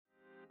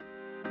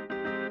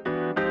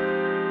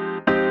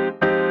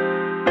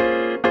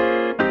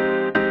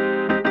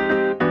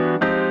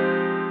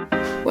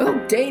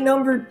day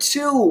number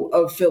 2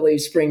 of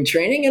Phillies spring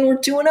training, and we're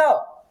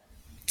 2-0.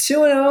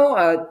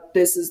 2-0.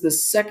 This is the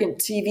second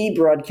TV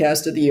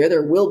broadcast of the year.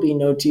 There will be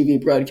no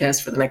TV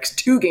broadcast for the next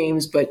 2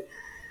 games, but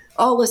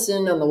I'll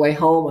listen on the way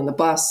home on the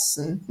bus,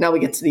 and now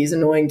we get to these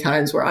annoying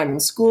times where I'm in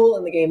school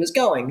and the game is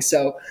going,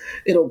 so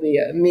it'll be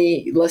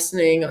me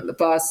listening on the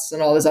bus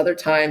and all those other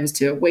times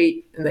to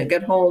wait and then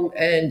get home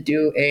and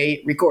do a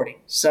recording.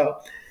 So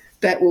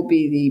that will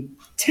be the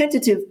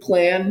tentative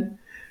plan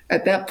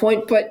at that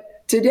point, but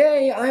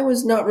today, I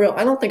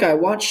don't think I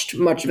watched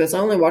much of this. I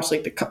only watched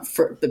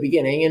the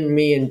beginning, and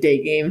me and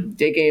Day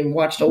Game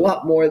watched a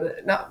lot more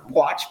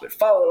but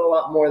followed a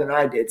lot more than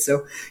I did.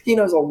 So he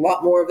knows a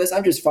lot more of this.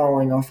 I'm just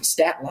following off a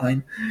stat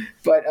line.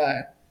 But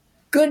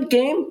good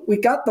game. We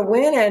got the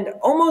win and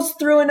almost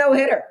threw a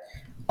no-hitter.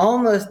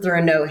 Almost threw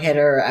a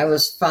no-hitter. I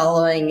was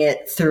following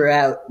it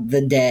throughout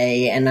the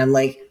day, and I'm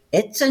like,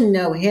 it's a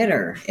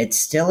no-hitter. It's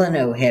still a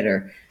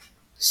no-hitter.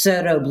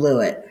 Soto blew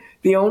it.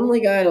 The only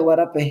guy to let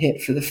up a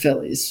hit for the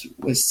Phillies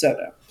was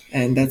Soto.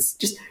 And that's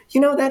just,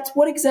 that's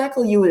what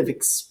exactly you would have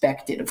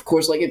expected. Of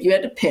course, if you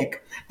had to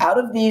pick out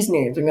of these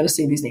names, I'm going to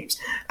say these names,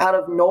 out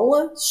of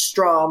Nola,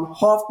 Strahm,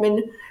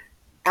 Hoffman,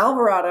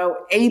 Alvarado,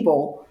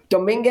 Abel,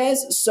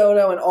 Dominguez,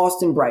 Soto, and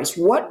Austin Bryce,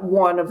 what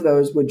one of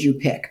those would you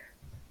pick?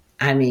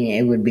 I mean,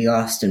 it would be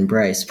Austin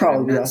Bryce.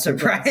 Probably I'm not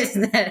surprised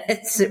that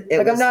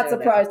I'm not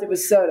surprised it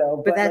was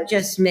Soto. But that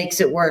just makes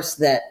it worse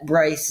that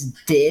Bryce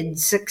did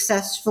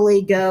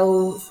successfully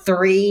go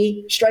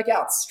 3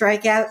 strikeouts,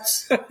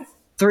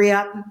 3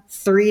 up,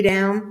 3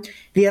 down.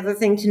 The other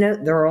thing to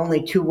note, there were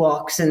only 2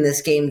 walks in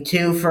this game,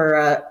 too, for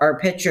our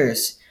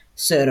pitchers.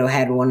 Soto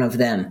had one of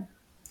them.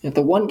 At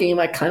the one game,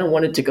 I kind of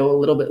wanted to go a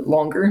little bit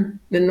longer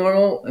than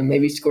normal and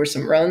maybe score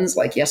some runs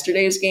like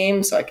yesterday's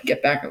game so I could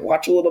get back and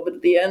watch a little bit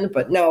at the end.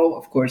 But no,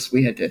 of course,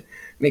 we had to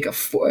make a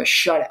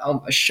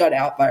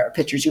shutout by our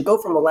pitchers. You go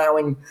from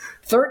allowing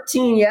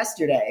 13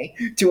 yesterday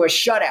to a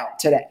shutout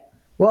today.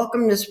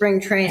 Welcome to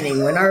spring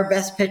training when our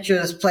best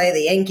pitchers play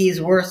the Yankees'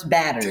 worst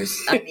batters.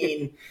 I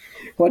mean...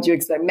 What'd you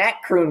expect? Matt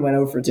Kroon went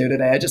 0 for 2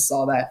 today. I just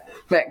saw that.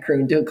 Matt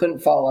Kroon couldn't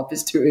follow up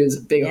his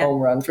big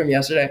home run from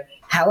yesterday.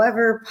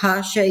 However,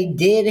 Pache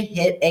did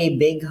hit a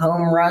big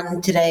home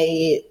run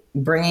today,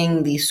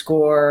 bringing the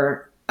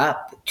score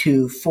up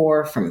to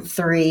 4 from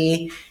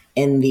 3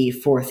 in the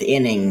 4th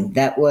inning.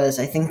 That was,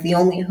 I think, the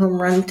only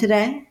home run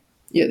today.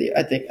 Yeah,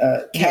 I think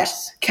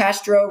yes.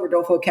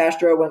 Rodolfo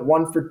Castro went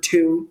 1 for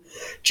 2.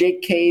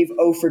 Jake Cave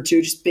 0 for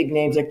 2, just big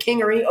names.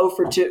 Kingery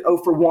 0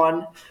 for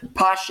 1.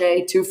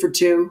 Pache 2 for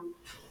 2.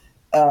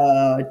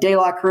 De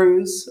La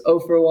Cruz 0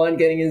 for 1,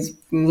 getting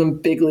some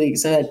big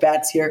leagues and at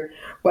bats here.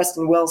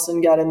 Weston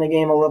Wilson got in the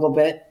game a little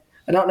bit.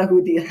 I don't know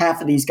who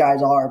half of these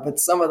guys are, but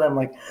some of them,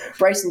 like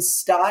Bryson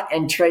Stott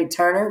and Trey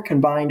Turner,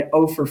 combined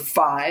 0 for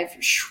 5.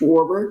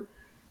 Schwarber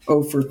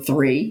 0 for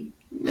 3.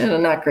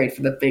 Not great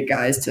for the big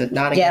guys to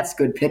not against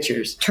good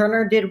pitchers.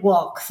 Turner did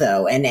walk,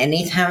 though, and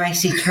anytime I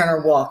see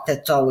Turner walk,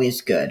 that's always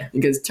good.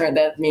 Because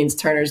that means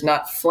Turner's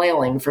not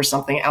flailing for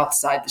something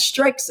outside the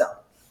strike zone,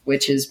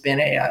 which has been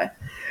a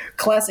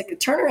classic.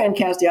 Turner and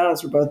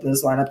Castellanos were both in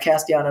this lineup.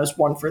 Castellanos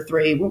 1 for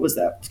 3. What was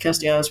that?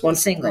 Castellanos 1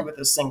 single with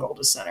a single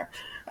to center.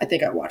 I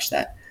think I watched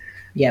that.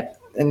 Yep.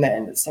 And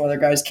then some other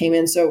guys came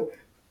in. So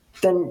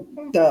then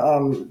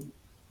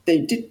they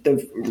did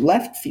the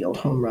left field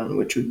home run,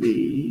 which would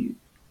be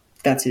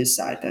that's his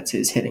side. That's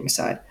his hitting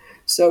side.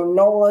 So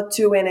Nola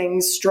 2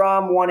 innings,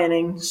 Strahm 1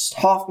 inning,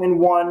 Hoffman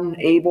 1,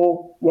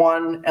 Abel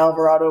 1,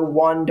 Alvarado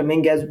 1,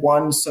 Dominguez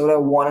 1, Soto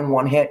 1 and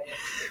 1 hit,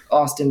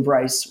 Austin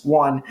Bryce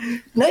 1.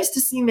 Nice to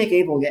see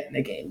McAbel get in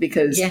the game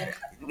because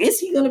is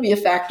he going to be a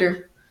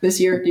factor this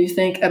year, do you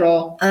think, at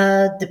all?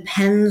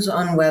 Depends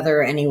on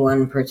whether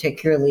anyone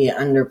particularly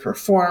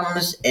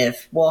underperforms.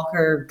 If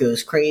Walker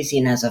goes crazy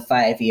and has a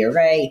 5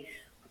 ERA,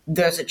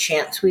 there's a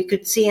chance we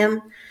could see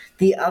him.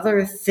 The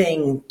other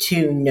thing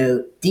to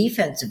note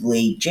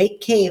defensively,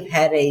 Jake Cave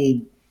had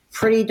a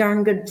pretty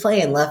darn good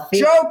play in left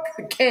field.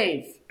 Joke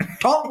Cave.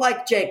 Don't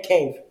like Jake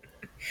Cave.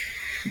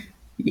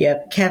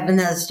 Yep, Kevin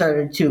has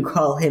started to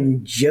call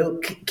him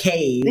Joke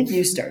Cave. I think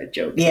you started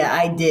Joke Cave. Yeah,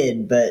 I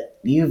did, but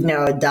you've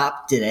now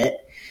adopted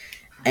it.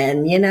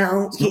 And,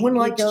 no one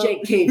likes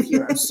Jake Cave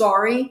here. I'm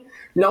sorry.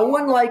 No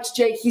one likes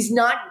Jake. He's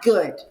not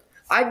good.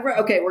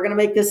 Okay, we're going to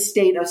make this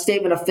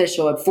statement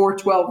official at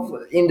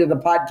 4:12 into the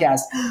podcast.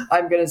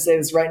 I'm going to say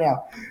this right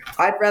now.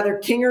 I'd rather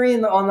Kingery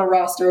on the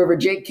roster over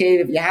Jake Cave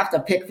if you have to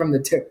pick from the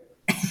two.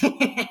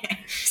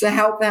 So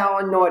how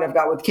annoyed I've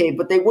got with Cave.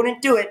 But they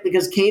wouldn't do it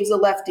because Cave's a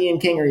lefty and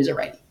Kingery's a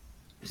righty.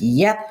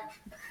 Yep.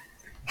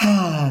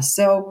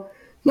 So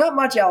not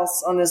much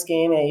else on this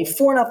game. A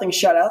 4-0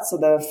 shutout. So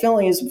the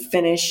Phillies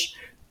finish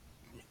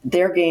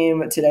their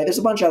game today. There's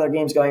a bunch of other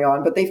games going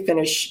on, but they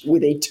finished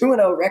with a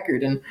 2-0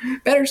 record and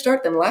better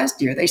start than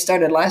last year. They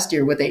started last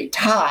year with a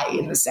tie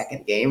in the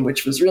second game,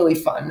 which was really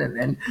fun, and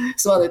then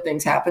some other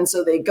things happened.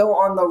 So they go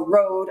on the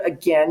road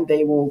again.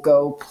 They will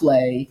go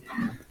play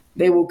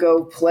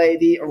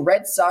the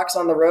Red Sox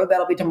on the road.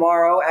 That'll be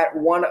tomorrow at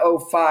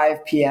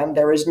 1:05 p.m.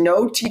 There is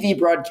no TV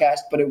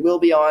broadcast, but it will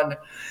be on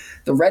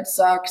the Red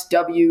Sox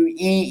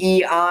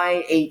WEEI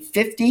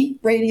 850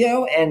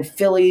 radio, and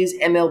Phillies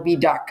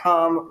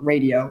MLB.com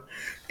radio.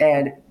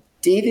 And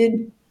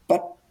David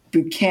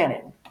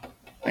Buchanan,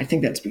 I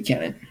think that's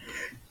Buchanan.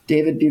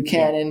 David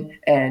Buchanan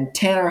and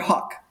Tanner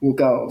Huck will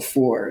go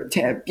for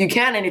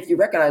Buchanan. If you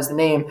recognize the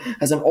name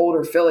as an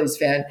older Phillies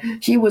fan,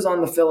 he was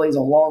on the Phillies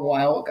a long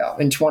while ago.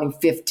 In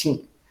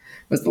 2015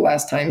 was the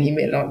last time he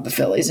made it on the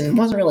Phillies, and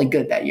wasn't really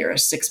good that year, a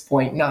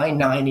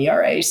 6.99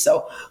 ERA.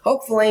 So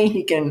hopefully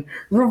he can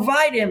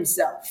revive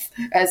himself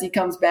as he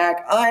comes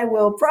back. I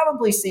will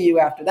probably see you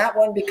after that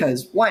one,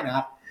 because why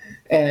not?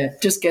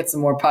 Just get some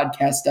more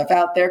podcast stuff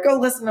out there. Go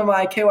listen to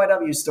my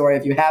KYW story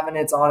if you haven't.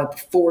 It's on at the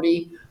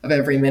 40 of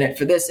every minute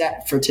for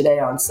today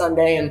on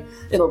Sunday, and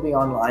it'll be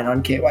online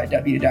on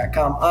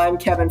KYW.com. I'm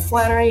Kevin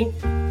Flannery.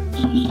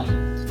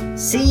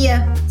 See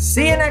ya.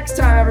 See you next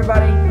time,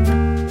 everybody.